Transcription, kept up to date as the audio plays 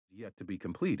yet to be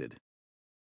completed.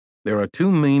 There are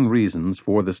two main reasons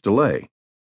for this delay.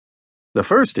 The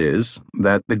first is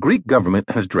that the Greek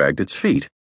government has dragged its feet.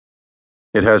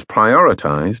 It has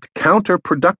prioritized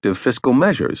counterproductive fiscal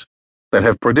measures that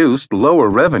have produced lower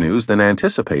revenues than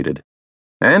anticipated,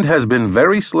 and has been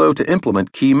very slow to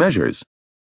implement key measures,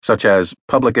 such as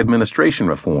public administration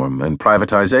reform and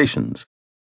privatizations.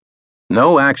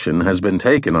 No action has been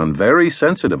taken on very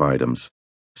sensitive items,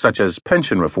 such as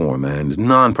pension reform and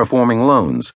non-performing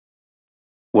loans.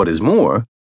 What is more,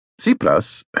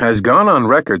 Tsipras has gone on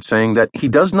record saying that he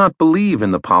does not believe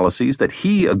in the policies that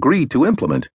he agreed to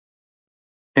implement.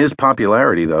 His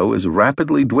popularity, though, is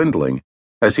rapidly dwindling,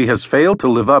 as he has failed to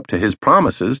live up to his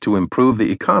promises to improve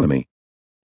the economy.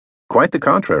 Quite the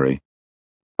contrary.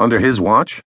 Under his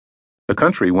watch, the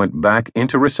country went back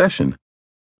into recession.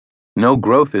 No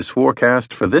growth is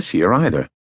forecast for this year either.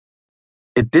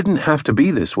 It didn't have to be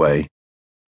this way.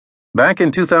 Back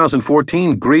in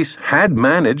 2014, Greece had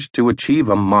managed to achieve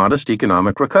a modest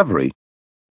economic recovery.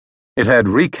 It had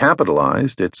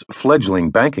recapitalized its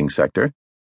fledgling banking sector,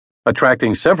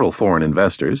 attracting several foreign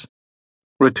investors,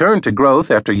 returned to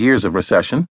growth after years of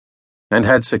recession, and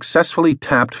had successfully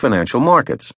tapped financial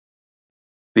markets.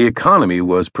 The economy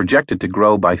was projected to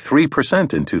grow by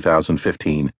 3% in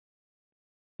 2015.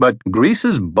 But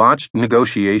Greece's botched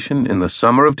negotiation in the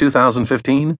summer of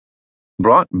 2015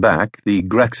 brought back the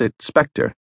Grexit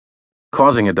specter,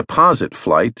 causing a deposit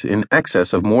flight in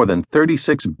excess of more than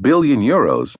 36 billion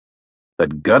euros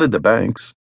that gutted the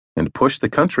banks and pushed the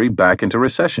country back into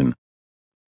recession,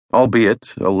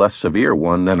 albeit a less severe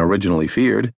one than originally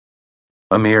feared,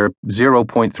 a mere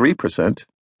 0.3%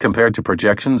 compared to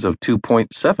projections of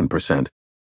 2.7%.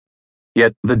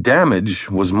 Yet the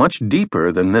damage was much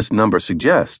deeper than this number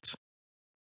suggests.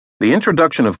 The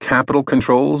introduction of capital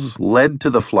controls led to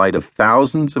the flight of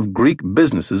thousands of Greek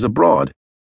businesses abroad,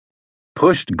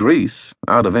 pushed Greece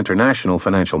out of international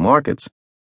financial markets,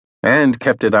 and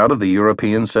kept it out of the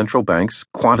European Central Bank's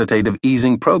quantitative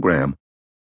easing program,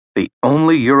 the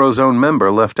only Eurozone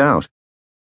member left out.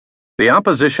 The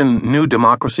opposition New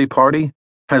Democracy Party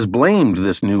has blamed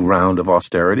this new round of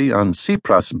austerity on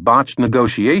Tsipras' botched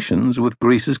negotiations with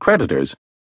Greece's creditors.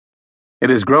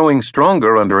 It is growing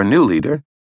stronger under a new leader,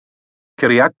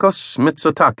 Kyriakos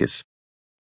Mitsotakis.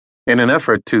 In an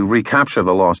effort to recapture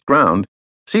the lost ground,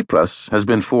 Tsipras has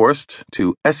been forced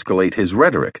to escalate his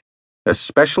rhetoric,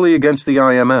 especially against the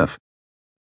IMF.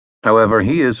 However,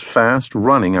 he is fast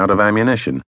running out of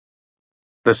ammunition.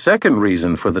 The second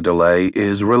reason for the delay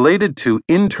is related to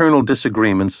internal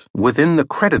disagreements within the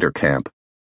creditor camp,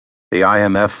 the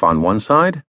IMF on one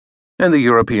side and the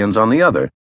Europeans on the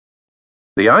other.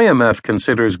 The IMF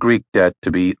considers Greek debt to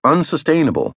be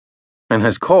unsustainable and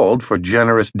has called for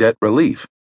generous debt relief.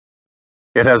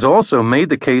 It has also made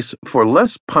the case for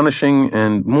less punishing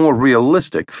and more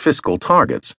realistic fiscal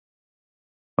targets.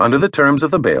 Under the terms of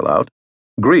the bailout,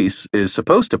 Greece is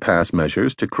supposed to pass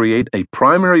measures to create a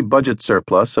primary budget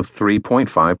surplus of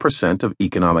 3.5% of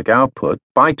economic output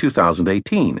by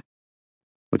 2018,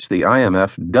 which the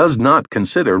IMF does not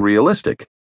consider realistic.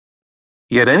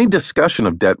 Yet any discussion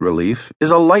of debt relief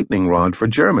is a lightning rod for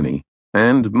Germany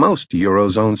and most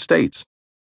Eurozone states.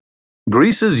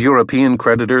 Greece's European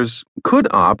creditors could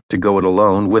opt to go it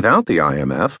alone without the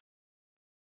IMF.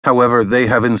 However, they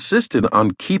have insisted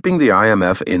on keeping the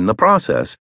IMF in the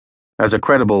process, as a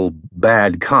credible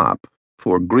bad cop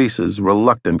for Greece's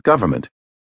reluctant government.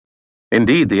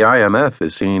 Indeed, the IMF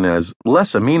is seen as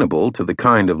less amenable to the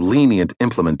kind of lenient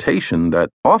implementation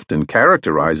that often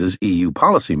characterizes EU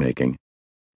policymaking.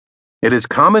 It is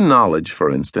common knowledge, for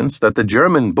instance, that the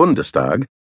German Bundestag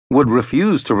would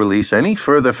refuse to release any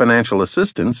further financial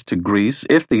assistance to Greece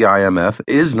if the IMF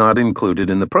is not included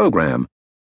in the program.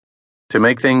 To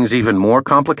make things even more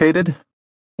complicated,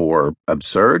 or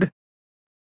absurd,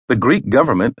 the Greek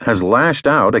government has lashed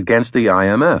out against the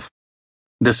IMF,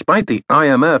 despite the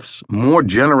IMF's more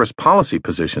generous policy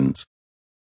positions.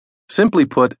 Simply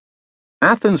put,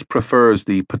 Athens prefers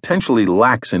the potentially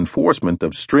lax enforcement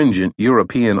of stringent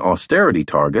European austerity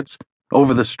targets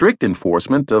over the strict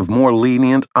enforcement of more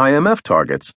lenient IMF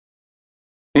targets.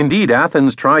 Indeed,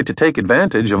 Athens tried to take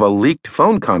advantage of a leaked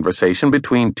phone conversation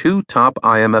between two top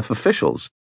IMF officials,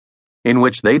 in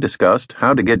which they discussed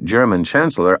how to get German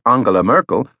Chancellor Angela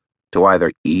Merkel to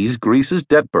either ease Greece's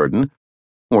debt burden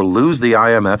or lose the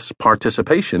IMF's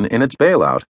participation in its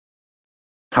bailout.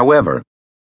 However,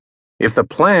 if the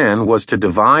plan was to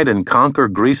divide and conquer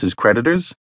Greece's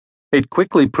creditors, it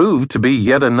quickly proved to be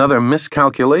yet another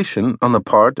miscalculation on the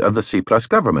part of the Tsipras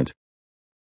government.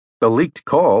 The leaked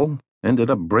call ended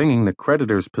up bringing the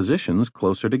creditors' positions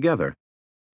closer together.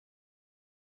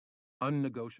 Unnegotiable.